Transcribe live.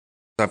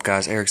What's up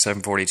guys,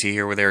 Eric740T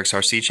here with Eric's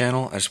RC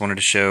channel. I just wanted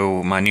to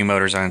show my new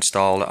motors I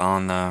installed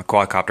on the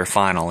quadcopter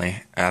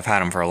finally. I've had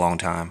them for a long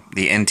time.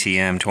 The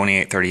NTM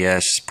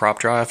 2830S prop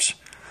drives.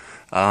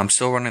 I'm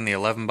still running the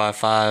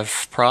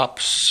 11x5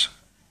 props,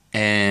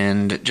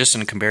 and just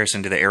in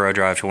comparison to the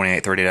AeroDrive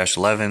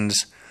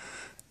 2830-11s,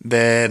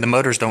 the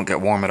motors don't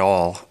get warm at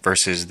all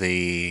versus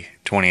the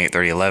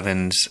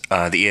 2830-11s.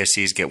 The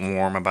ESCs get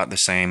warm about the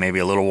same, maybe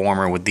a little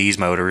warmer with these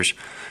motors.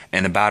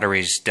 And the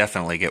batteries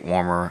definitely get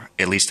warmer,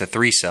 at least a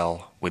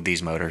 3-cell with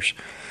these motors.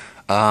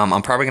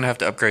 I'm probably going to have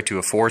to upgrade to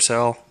a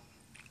 4-cell.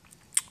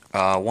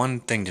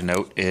 One thing to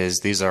note is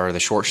these are the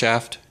short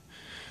shaft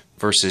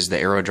versus the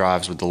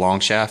AeroDrives with the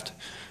long shaft.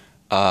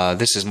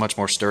 This is much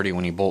more sturdy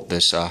when you bolt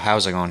this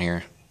housing on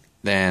here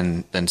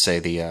than say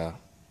the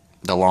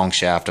long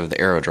shaft of the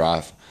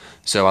AeroDrive.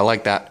 So I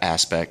like that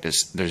aspect.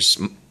 There's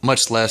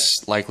much less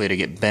likely to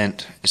get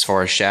bent as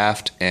far as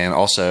shaft, and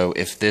also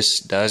if this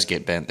does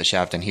get bent, the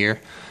shaft in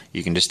here,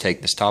 you can just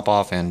take this top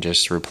off and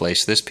just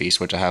replace this piece,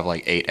 which I have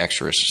like 8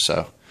 extras,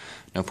 so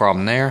no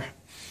problem there.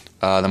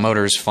 The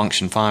motors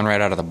function fine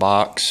right out of the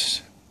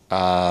box.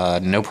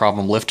 No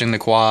problem lifting the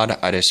quad.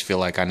 I just feel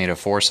like I need a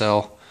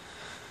 4-cell.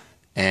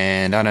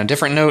 And on a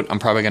different note, I'm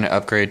probably going to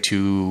upgrade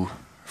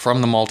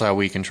from the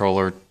multi-Wii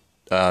controller,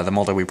 the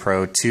multi-Wii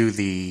Pro, to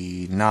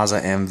the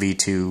NASA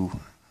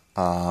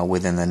MV2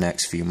 within the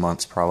next few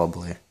months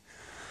probably.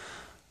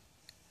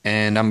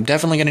 And I'm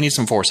definitely going to need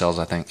some 4-cells,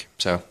 I think.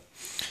 So,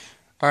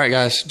 alright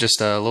guys,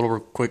 just a little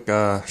quick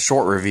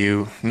short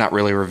review, not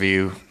really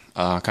review,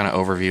 kind of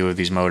overview of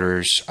these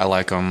motors. I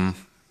like them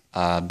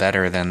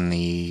better than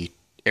the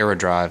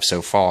AeroDrive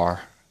so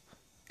far,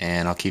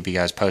 and I'll keep you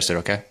guys posted,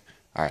 okay?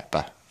 Alright,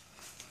 bye.